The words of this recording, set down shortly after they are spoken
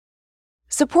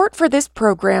Support for this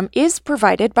program is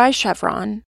provided by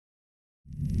Chevron.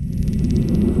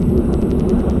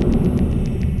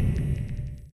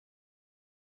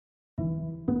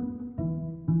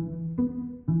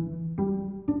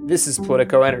 This is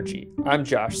Politico Energy. I'm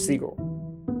Josh Siegel.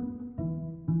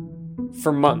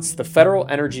 For months, the Federal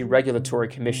Energy Regulatory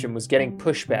Commission was getting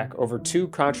pushback over two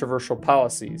controversial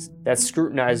policies that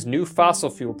scrutinize new fossil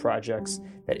fuel projects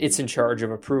that it's in charge of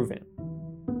approving.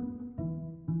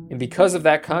 And because of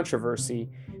that controversy,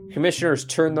 commissioners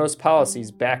turned those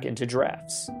policies back into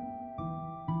drafts.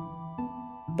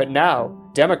 But now,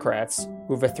 Democrats,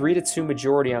 who have a 3-2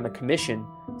 majority on the commission,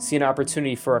 see an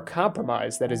opportunity for a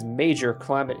compromise that has major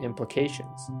climate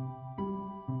implications.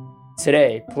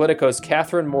 Today, Politico's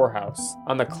Catherine Morehouse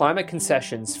on the climate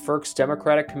concessions FERC's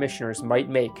Democratic commissioners might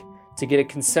make to get a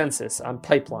consensus on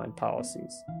pipeline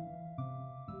policies.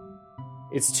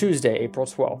 It's Tuesday, April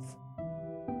 12th.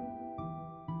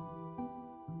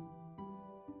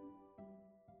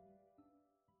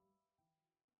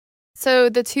 So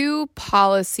the two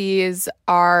policies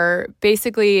are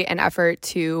basically an effort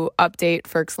to update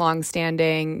FERC's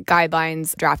longstanding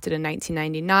guidelines drafted in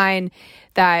 1999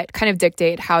 that kind of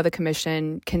dictate how the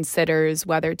commission considers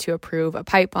whether to approve a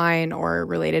pipeline or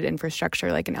related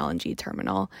infrastructure like an LNG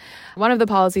terminal. One of the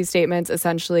policy statements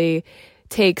essentially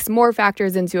takes more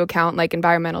factors into account like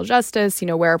environmental justice,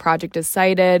 where a project is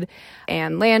sited,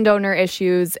 and landowner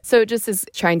issues. So it just is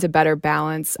trying to better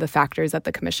balance the factors that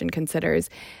the commission considers.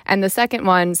 And the second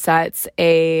one sets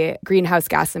a greenhouse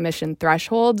gas emission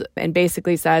threshold and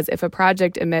basically says if a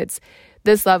project emits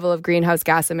this level of greenhouse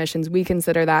gas emissions, we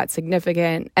consider that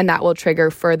significant, and that will trigger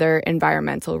further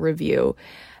environmental review.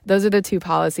 Those are the two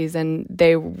policies, and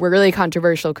they were really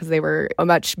controversial because they were a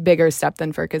much bigger step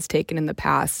than FERC has taken in the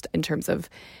past in terms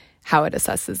of how it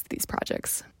assesses these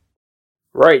projects.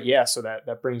 Right, yeah, so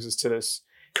that brings us to this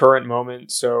current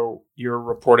moment. So you're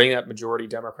reporting that majority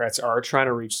Democrats are trying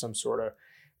to reach some sort of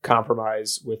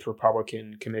compromise with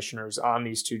Republican commissioners on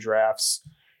these two drafts.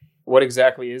 What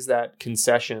exactly is that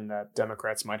concession that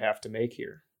Democrats might have to make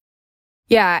here?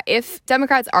 Yeah, if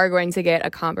Democrats are going to get a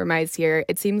compromise here,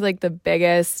 it seems like the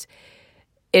biggest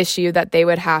issue that they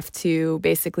would have to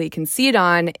basically concede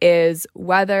on is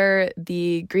whether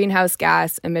the greenhouse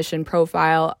gas emission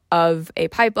profile of a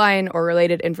pipeline or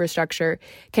related infrastructure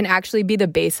can actually be the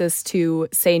basis to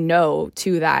say no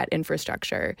to that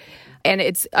infrastructure. And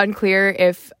it's unclear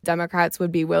if Democrats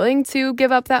would be willing to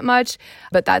give up that much,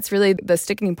 but that's really the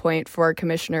sticking point for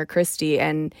Commissioner Christie,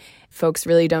 and folks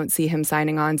really don't see him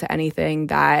signing on to anything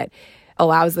that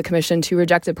allows the commission to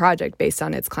reject a project based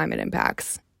on its climate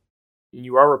impacts.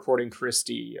 You are reporting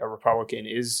Christie, a Republican,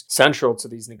 is central to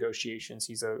these negotiations.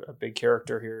 He's a big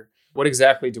character here. What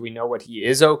exactly do we know what he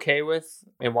is okay with,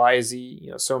 and why is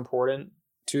he so important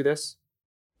to this?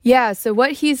 Yeah, so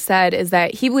what he said is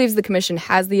that he believes the commission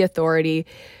has the authority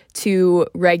to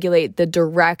regulate the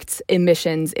direct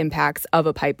emissions impacts of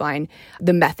a pipeline,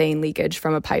 the methane leakage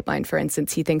from a pipeline, for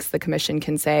instance. He thinks the commission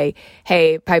can say,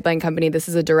 hey, pipeline company, this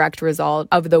is a direct result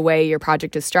of the way your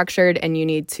project is structured, and you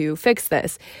need to fix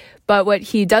this. But what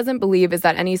he doesn't believe is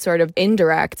that any sort of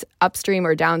indirect upstream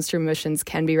or downstream emissions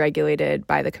can be regulated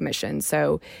by the commission.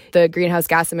 So the greenhouse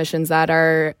gas emissions that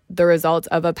are the result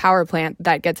of a power plant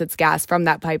that gets its gas from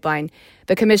that pipeline,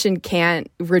 the commission can't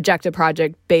reject a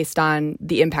project based on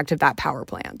the impact of that power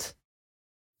plant.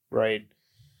 Right.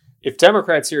 If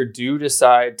Democrats here do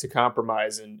decide to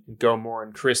compromise and go more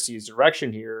in Christie's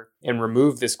direction here and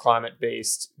remove this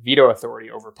climate-based veto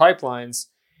authority over pipelines,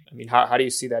 how do you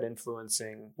see that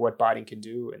influencing what Biden can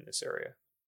do in this area?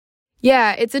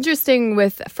 Yeah, it's interesting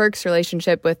with FERC's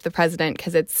relationship with the president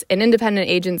because it's an independent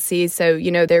agency. So,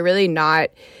 they're really not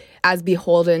as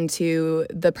beholden to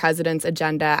the president's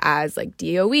agenda as like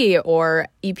DOE or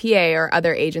EPA or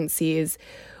other agencies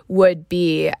would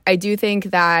be. I do think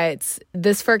that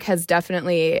this FERC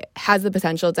has the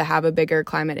potential to have a bigger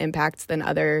climate impact than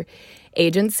other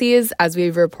agencies, as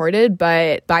we've reported,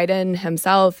 but Biden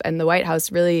himself and the White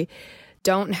House really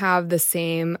don't have the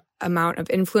same amount of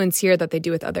influence here that they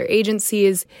do with other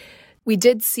agencies. We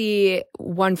did see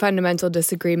one fundamental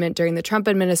disagreement during the Trump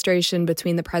administration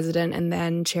between the president and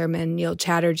then Chairman Neil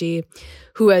Chatterjee,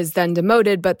 who was then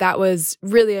demoted, but that was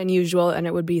really unusual, and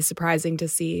it would be surprising to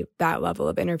see that level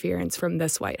of interference from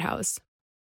this White House.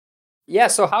 Yeah,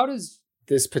 so how does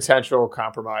this potential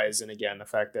compromise, and again, the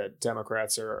fact that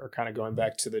Democrats are kind of going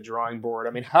back to the drawing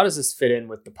board, how does this fit in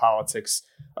with the politics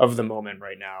of the moment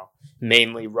right now?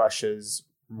 Mainly Russia's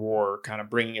war, kind of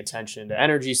bringing attention to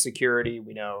energy security.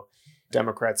 We know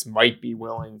Democrats might be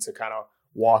willing to kind of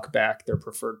walk back their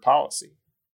preferred policy.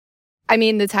 I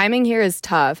mean, the timing here is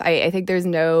tough. I think there's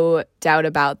no doubt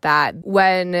about that.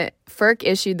 When FERC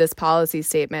issued this policy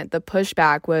statement, the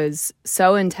pushback was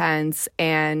so intense,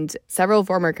 and several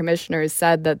former commissioners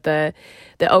said that the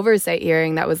oversight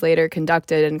hearing that was later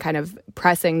conducted and kind of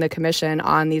pressing the commission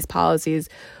on these policies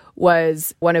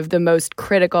was one of the most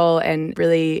critical and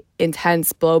really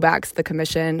intense blowbacks the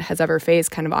commission has ever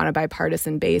faced, kind of on a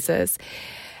bipartisan basis.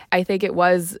 I think it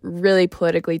was really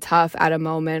politically tough at a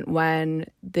moment when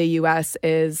the U.S.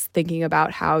 is thinking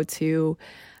about how to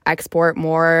export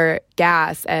more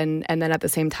gas. And then at the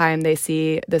same time, they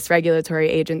see this regulatory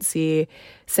agency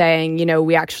saying, you know,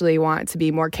 we actually want to be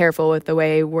more careful with the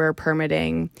way we're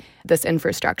permitting this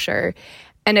infrastructure.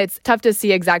 And it's tough to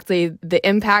see exactly the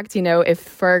impact, you know,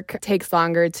 if FERC takes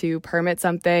longer to permit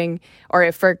something, or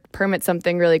if FERC permits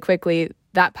something really quickly,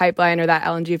 that pipeline or that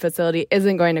LNG facility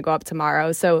isn't going to go up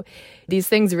tomorrow. So these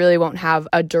things really won't have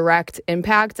a direct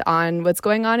impact on what's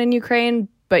going on in Ukraine,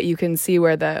 but you can see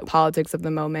where the politics of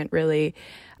the moment really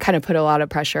kind of put a lot of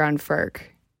pressure on FERC.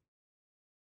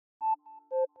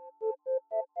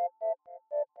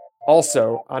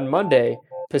 Also, on Monday,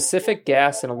 Pacific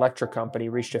Gas and Electric Company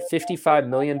reached a $55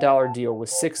 million deal with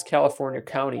 6 California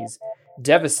counties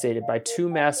devastated by 2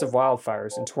 massive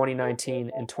wildfires in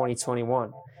 2019 and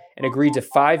 2021, and agreed to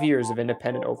 5 years of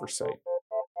independent oversight.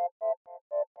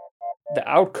 The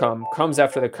outcome comes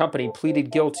after the company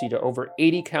pleaded guilty to over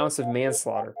 80 counts of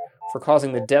manslaughter for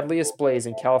causing the deadliest blaze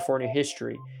in California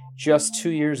history just 2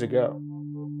 years ago.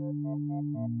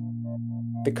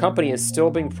 The company is still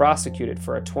being prosecuted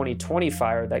for a 2020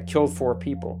 fire that killed 4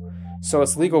 people, so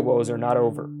its legal woes are not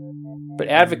over. But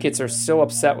advocates are still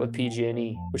upset with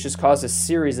PG&E, which has caused a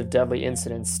series of deadly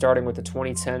incidents, starting with the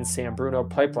 2010 San Bruno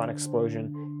pipeline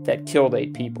explosion that killed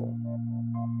 8 people.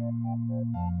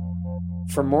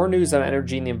 For more news on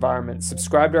energy and the environment,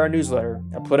 subscribe to our newsletter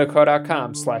at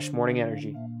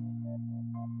politico.com/morningenergy.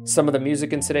 Some of the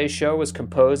music in today's show was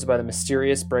composed by the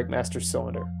mysterious Breakmaster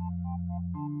Cylinder.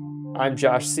 I'm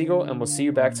Josh Siegel, and we'll see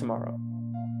you back tomorrow.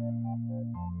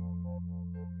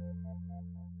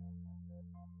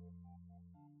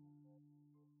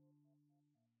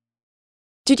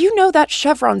 Did you know that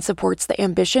Chevron supports the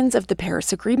ambitions of the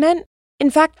Paris Agreement? In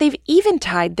fact, they've even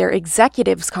tied their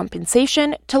executives'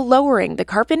 compensation to lowering the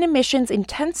carbon emissions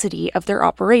intensity of their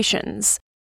operations.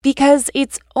 Because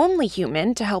it's only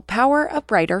human to help power a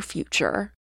brighter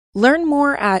future. Learn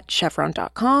more at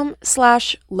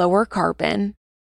chevron.com/lower carbon.